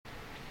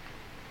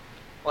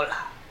Hola,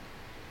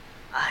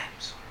 I'm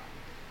Zorro.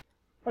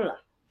 Hola.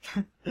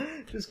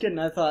 Just kidding.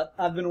 I thought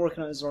I've been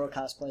working on a Zorro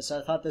cosplay, so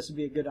I thought this would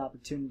be a good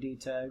opportunity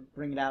to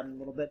bring it out in a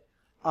little bit,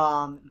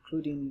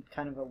 including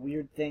kind of a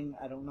weird thing.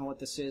 I don't know what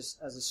this is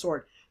as a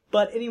sword.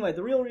 But anyway,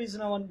 the real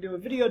reason I wanted to do a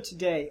video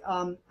today,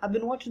 I've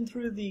been watching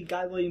through the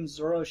Guy Williams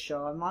Zorro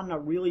show. I'm on a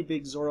really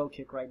big Zorro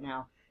kick right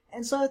now.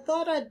 And so I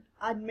thought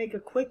I'd make a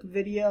quick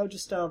video,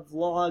 just a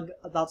vlog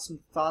about some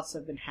thoughts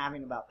I've been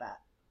having about that.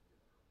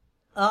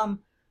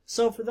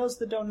 So for those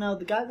that don't know,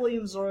 the Guy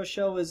Williams Zorro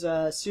Show is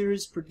a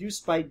series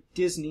produced by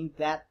Disney,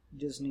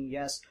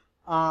 yes,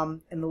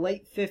 in the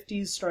late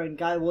 50s, starring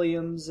Guy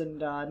Williams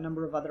and a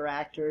number of other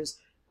actors,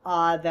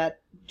 that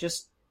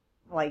just,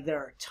 like, there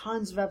are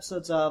tons of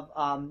episodes of.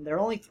 There are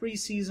only 3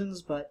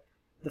 seasons, but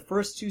the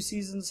first 2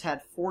 seasons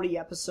had 40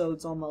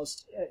 episodes,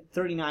 almost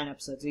 39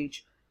 episodes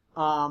each.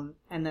 And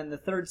then the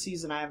 3rd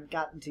season I haven't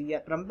gotten to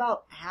yet, but I'm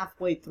about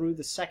halfway through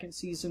the 2nd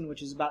season,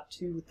 which is about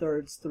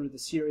 2/3 through the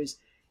series.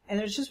 And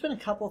there's just been a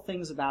couple of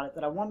things about it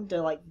that I wanted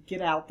to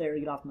get out there,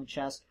 get off my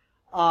chest,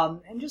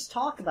 and just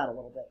talk about a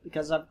little bit,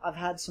 because I've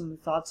had some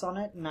thoughts on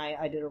it, and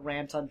I did a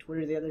rant on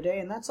Twitter the other day,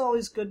 and that's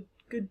always good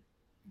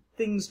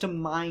things to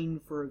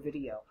mine for a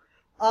video.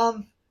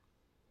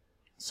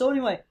 So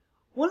anyway,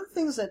 one of the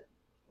things that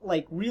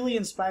really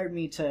inspired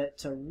me to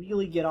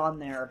really get on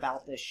there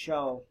about this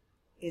show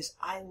is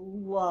I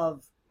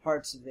love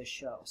parts of this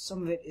show.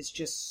 Some of it is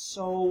just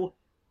so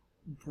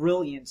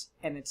brilliant,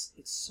 and it's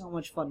so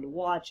much fun to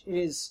watch. It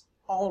is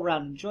all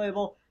around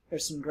enjoyable.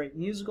 There's some great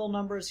musical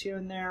numbers here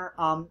and there.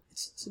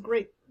 It's a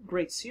great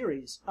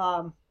series.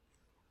 But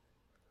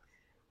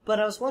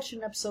I was watching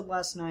an episode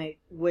last night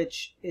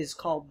which is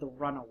called The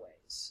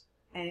Runaways,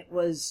 and it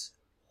was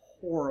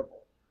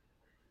horrible.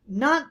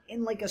 Not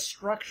in a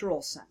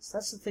structural sense.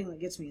 That's the thing that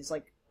gets me. Is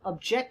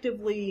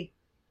objectively,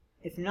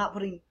 if you're not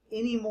putting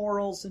any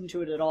morals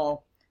into it at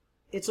all,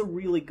 it's a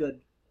really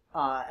good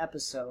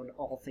episode,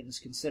 all things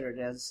considered,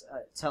 as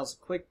it tells a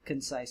quick,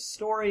 concise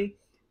story.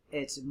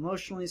 It's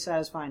emotionally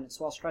satisfying. It's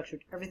well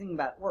structured. Everything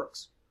about it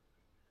works.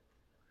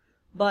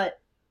 But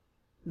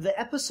the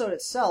episode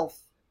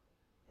itself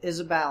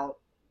is about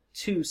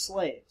 2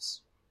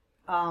 slaves.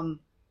 So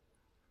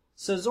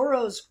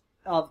Zorro's,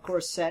 of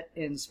course, set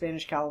in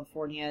Spanish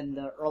California in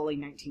the early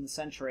 19th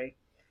century,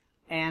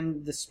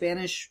 and the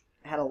Spanish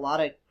had a lot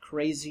of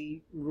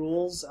crazy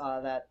rules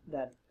that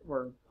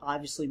were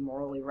obviously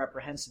morally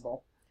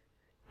reprehensible.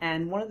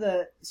 And one of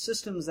the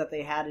systems that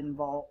they had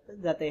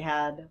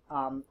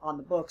on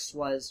the books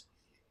was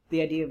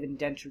the idea of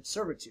indentured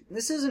servitude. And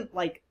this isn't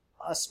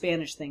a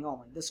Spanish thing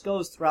only. This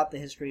goes throughout the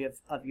history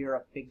of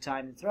Europe big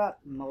time, and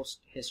throughout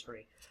most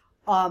history.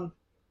 But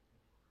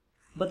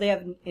they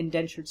have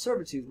indentured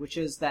servitude, which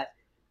is that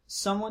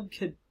someone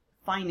could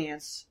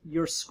finance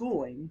your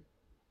schooling,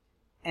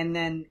 and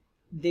then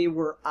they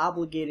were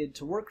obligated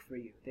to work for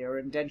you. They were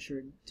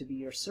indentured to be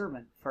your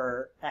servant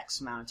for X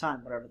amount of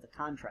time, whatever the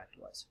contract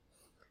was.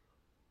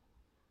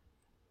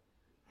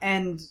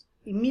 And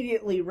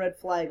immediately, red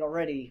flag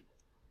already,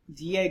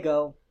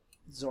 Diego,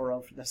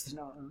 Zorro for those that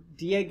don't know,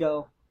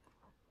 Diego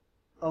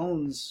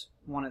owns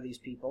one of these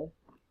people.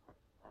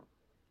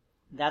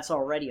 That's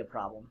already a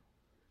problem.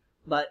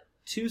 But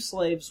 2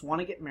 slaves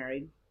want to get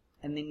married,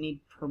 and they need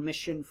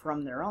permission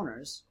from their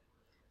owners.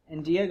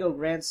 And Diego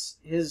grants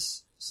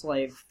his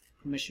slave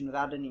permission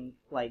without any,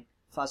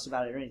 fuss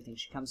about it or anything.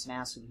 She comes and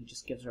asks him, he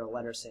just gives her a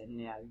letter saying,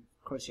 yeah,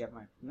 of course you have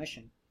my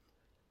permission.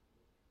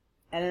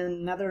 And then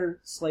another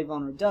slave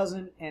owner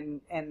doesn't,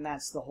 and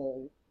that's the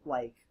whole,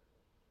 that's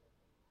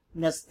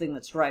the thing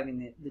that's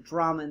driving the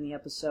drama in the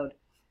episode.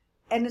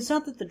 And it's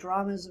not that the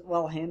drama isn't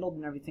well handled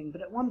and everything, but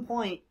at one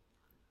point,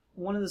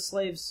 one of the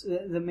slaves,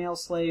 the male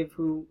slave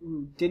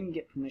who didn't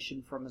get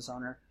permission from his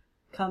owner,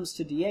 comes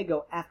to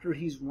Diego after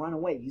he's run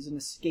away. He's an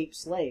escaped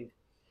slave.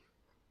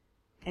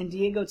 And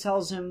Diego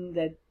tells him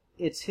that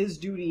it's his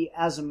duty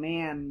as a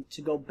man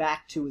to go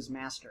back to his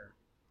master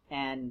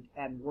and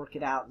work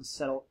it out and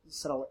settle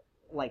it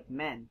like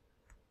men.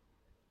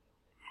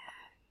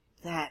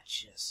 That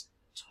just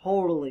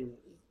totally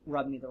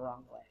rubbed me the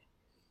wrong way.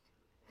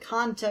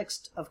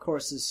 Context, of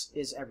course,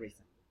 is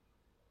everything.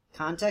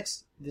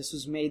 Context, this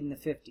was made in the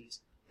 50s.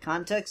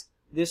 Context,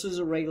 this was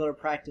a regular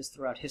practice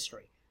throughout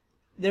history.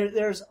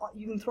 There's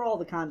you can throw all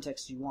the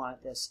context you want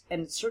at this,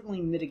 and it certainly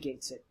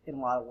mitigates it in a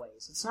lot of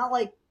ways. It's not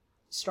like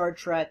Star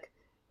Trek,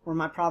 where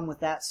my problem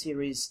with that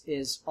series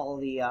is all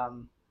the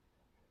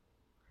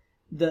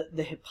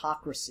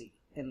hypocrisy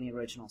in the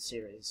original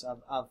series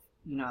of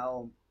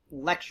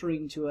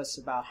lecturing to us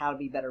about how to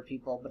be better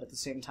people, but at the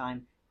same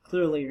time,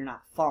 clearly you're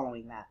not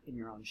following that in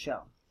your own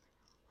show.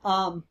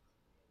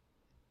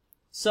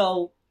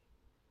 So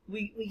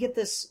we get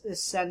this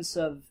sense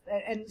of,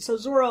 and so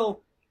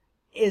Zorro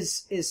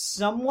is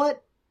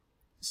somewhat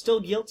still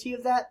guilty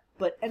of that,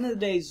 but end of the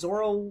day,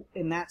 Zorro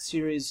in that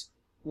series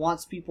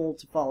wants people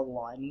to follow the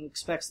law, and he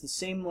expects the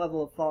same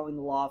level of following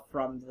the law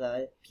from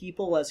the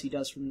people as he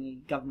does from the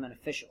government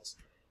officials.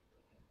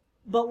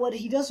 But what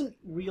he doesn't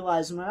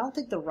realize, and I don't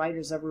think the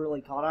writers ever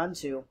really caught on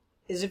to,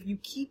 is if you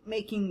keep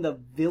making the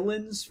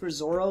villains for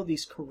Zorro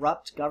these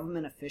corrupt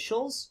government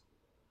officials,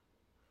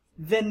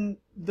 then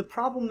the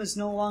problem is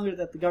no longer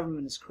that the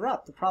government is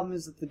corrupt. The problem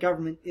is that the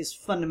government is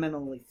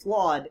fundamentally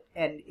flawed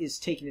and is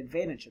taking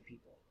advantage of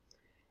people.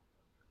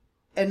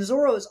 And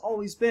Zorro has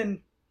always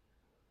been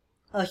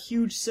a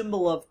huge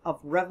symbol of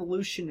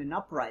revolution and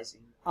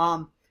uprising.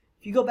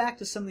 If you go back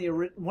to some of the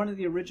one of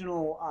the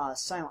original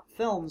silent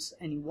films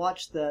and you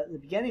watch the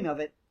beginning of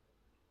it,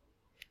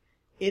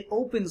 it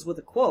opens with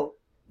a quote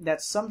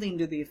that's something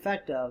to the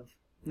effect of,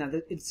 now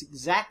it's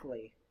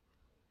exactly,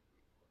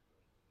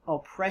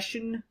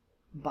 oppression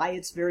by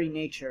its very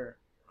nature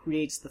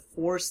creates the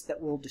force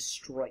that will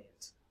destroy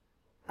it.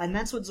 And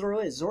that's what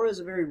Zorro is. Zorro is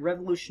a very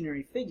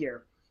revolutionary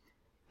figure.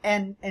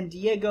 And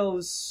Diego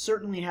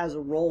certainly has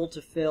a role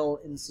to fill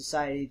in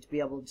society to be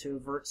able to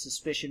avert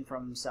suspicion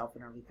from himself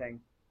and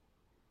everything.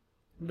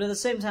 But at the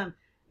same time,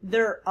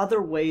 there are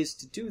other ways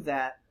to do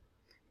that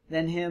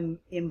than him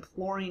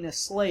imploring a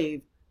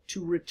slave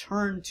to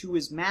return to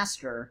his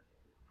master,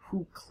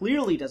 who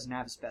clearly doesn't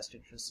have his best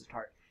interests at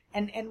heart.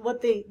 And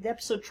what the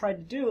episode tried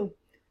to do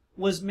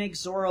was make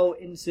Zorro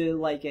into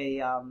like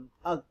a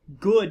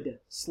good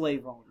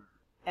slave owner.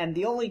 And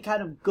the only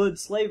kind of good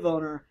slave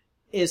owner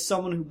is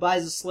someone who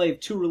buys a slave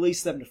to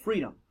release them to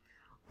freedom.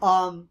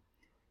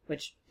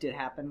 Which did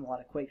happen, a lot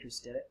of Quakers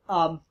did it.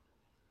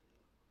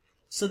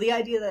 So the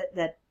idea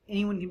that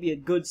anyone can be a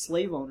good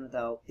slave owner,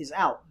 though, is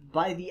out.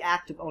 By the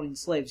act of owning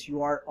slaves,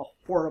 you are a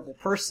horrible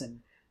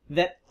person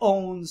that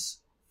owns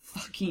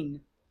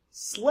fucking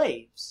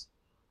slaves.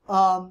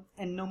 And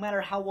no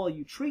matter how well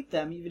you treat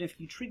them, even if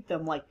you treat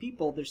them like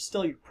people, they're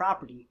still your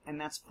property,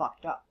 and that's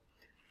fucked up.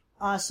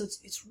 So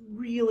it's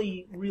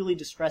really, really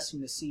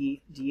distressing to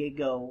see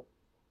Diego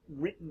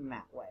written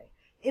that way.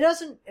 It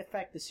doesn't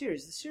affect the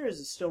series. The series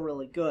is still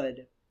really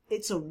good.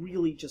 It's a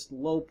really just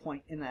low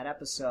point in that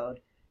episode.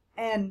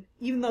 And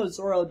even though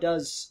Zorro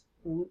does,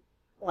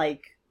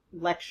 like,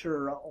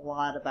 lecture a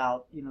lot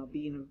about,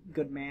 being a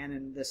good man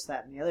and this,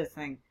 that, and the other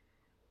thing,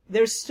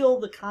 there's still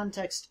the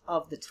context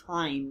of the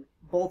time,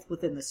 both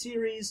within the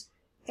series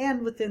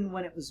and within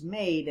when it was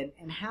made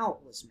and how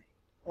it was made.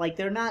 Like,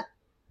 they're not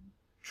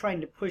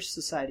trying to push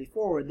society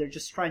forward, they're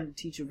just trying to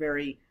teach a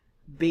very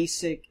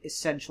basic,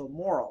 essential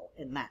moral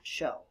in that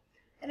show.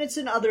 And it's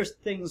in other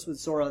things with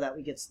Zorro that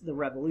we get the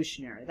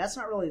revolutionary. That's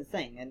not really the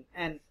thing,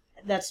 and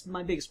that's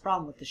my biggest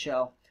problem with the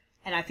show,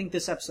 and I think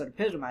this episode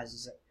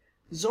epitomizes it.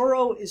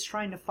 Zorro is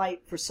trying to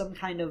fight for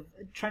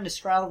trying to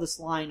straddle this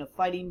line of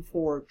fighting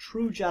for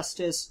true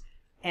justice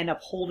and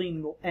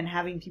upholding, and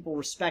having people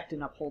respect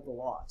and uphold the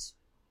laws.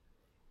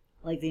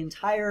 Like, the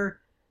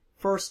entire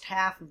first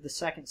half of the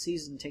second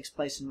season takes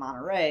place in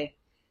Monterey,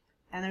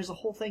 and there's a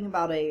whole thing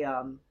about a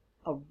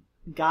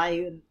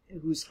guy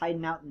who's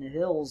hiding out in the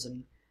hills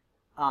and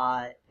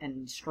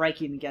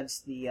striking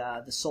against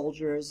the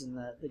soldiers and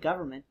the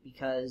government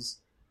because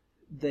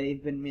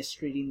they've been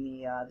mistreating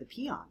the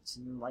peons.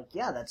 And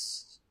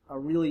that's a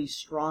really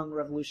strong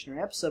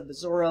revolutionary episode. But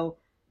Zorro,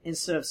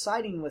 instead of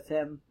siding with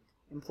him,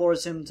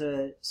 implores him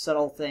to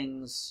settle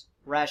things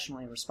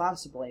rationally and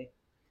responsibly.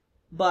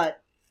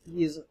 But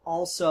he's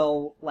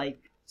also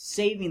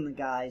saving the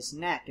guy's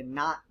neck and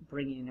not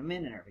bringing him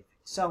in and everything.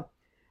 So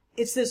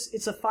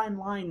it's a fine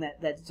line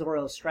that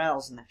Zorro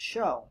straddles in that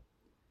show.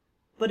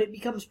 But it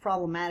becomes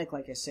problematic,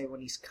 like I say,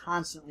 when he's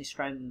constantly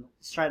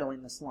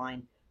straddling this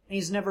line, and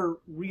he's never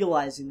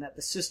realizing that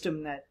the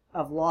system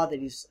of law that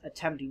he's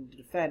attempting to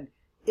defend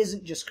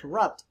isn't just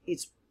corrupt,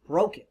 it's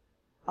broken.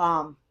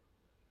 Or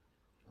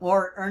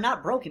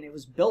not broken, it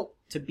was built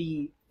to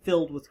be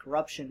filled with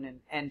corruption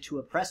and to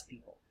oppress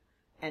people.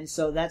 And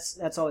so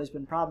that's always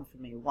been a problem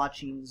for me,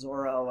 watching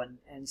Zorro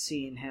and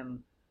seeing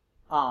him,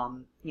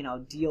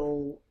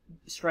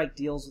 strike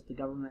deals with the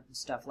government and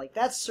stuff.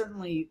 That's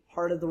certainly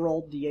part of the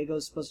role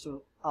Diego's supposed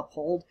to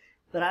uphold,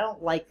 but I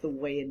don't like the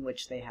way in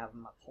which they have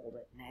him uphold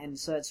it. And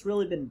so it's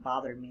really been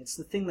bothering me. It's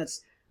the thing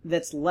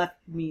that's left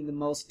me the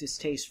most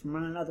distaste from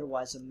an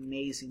otherwise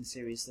amazing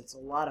series that's a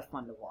lot of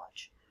fun to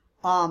watch.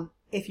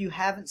 If you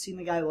haven't seen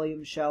the Guy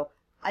Williams show,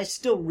 I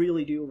still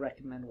really do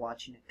recommend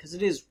watching it, because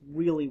it is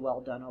really well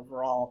done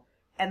overall.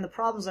 And the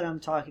problems that I'm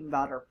talking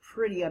about are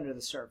pretty under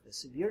the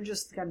surface. If you're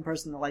just the kind of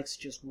person that likes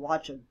to just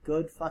watch a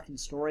good fucking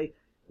story,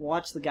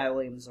 watch the Guy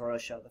Williams Zorro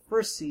show. The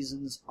first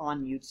season's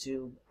on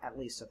YouTube, at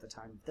least at the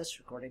time of this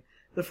recording.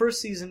 The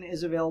first season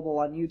is available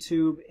on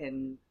YouTube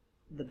in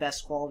the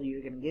best quality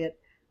you're going to get.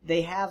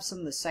 They have some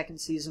of the second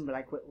season, but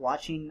I quit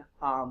watching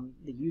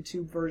the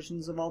YouTube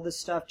versions of all this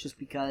stuff just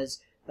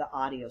because the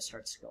audio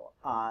starts to go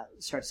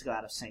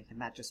out of sync, and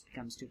that just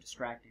becomes too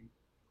distracting.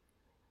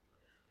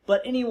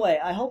 But anyway,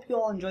 I hope you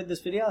all enjoyed this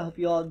video. I hope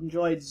you all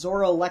enjoyed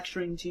Zorro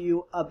lecturing to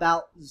you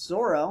about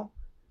Zorro.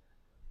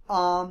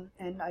 And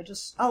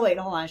oh wait,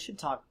 hold on, I should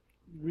talk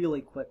really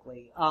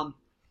quickly.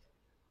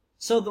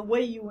 So the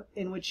way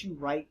in which you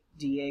write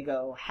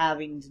Diego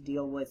having to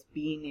deal with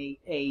being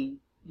a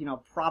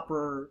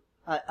proper,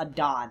 a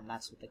Don,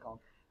 that's what they call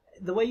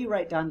him. The way you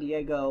write Don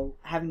Diego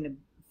having to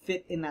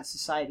fit in that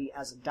society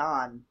as a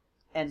Don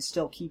and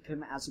still keep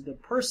him as a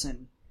good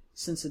person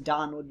since a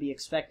Don would be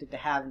expected to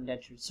have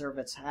indentured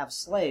servants have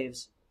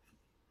slaves,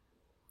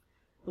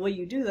 the way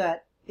you do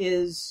that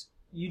is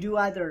you do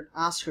either an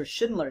Oscar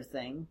Schindler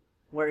thing,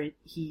 where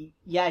he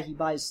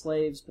buys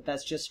slaves, but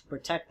that's just to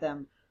protect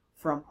them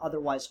from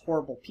otherwise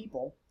horrible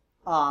people,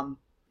 and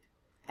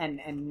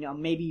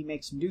maybe he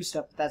makes them do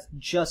stuff, but that's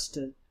just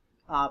to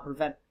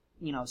prevent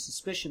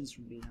suspicions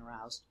from being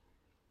aroused.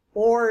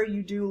 Or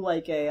you do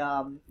like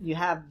you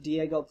have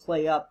Diego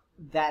play up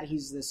that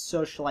he's this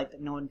socialite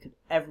that no one could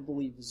ever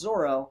believe is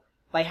Zorro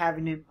by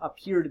having him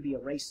appear to be a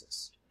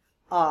racist.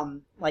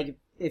 Like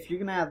if you're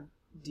gonna have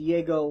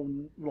Diego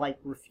like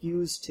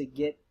refuse to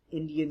get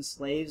Indian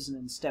slaves and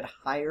instead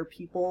hire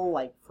people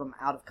like from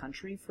out of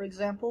country, for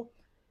example,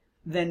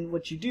 then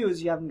what you do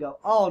is you have them go,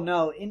 oh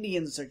no,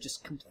 Indians are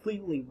just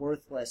completely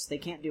worthless. They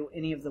can't do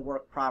any of the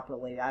work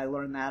properly. I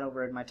learned that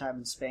over in my time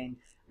in Spain.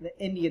 The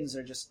Indians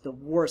are just the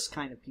worst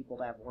kind of people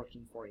to have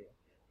working for you.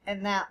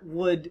 And that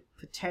would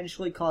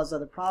potentially cause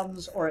other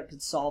problems, or it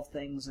could solve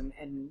things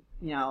and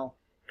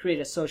create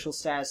a social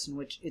status in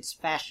which it's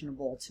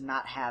fashionable to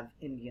not have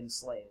Indian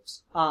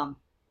slaves.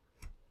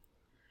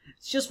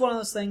 It's just one of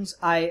those things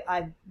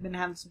I've been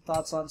having some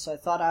thoughts on, so I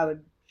thought I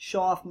would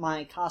show off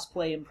my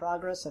cosplay in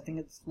progress. I think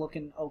it's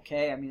looking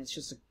okay. I mean, it's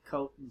just a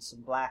coat and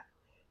some black,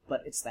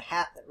 but it's the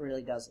hat that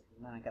really does it.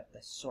 And then I got the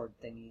sword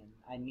thingy, and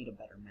I need a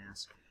better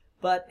mask.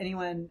 But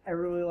anyway,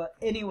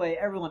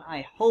 everyone,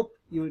 I hope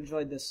you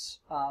enjoyed this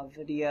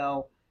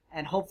video,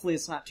 and hopefully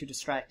it's not too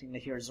distracting to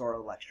hear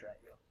Zorro lecture at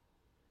you.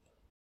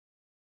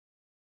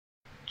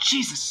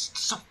 Jesus,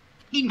 it's so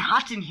fucking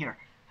hot in here.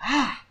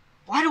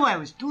 Why do I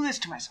always do this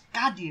to myself?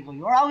 God, Diego,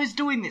 you're always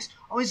doing this.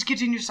 Always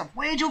getting yourself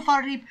way too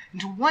far deep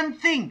into one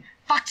thing.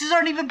 Foxes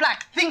aren't even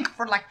black. Think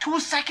for like 2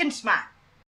 seconds, man.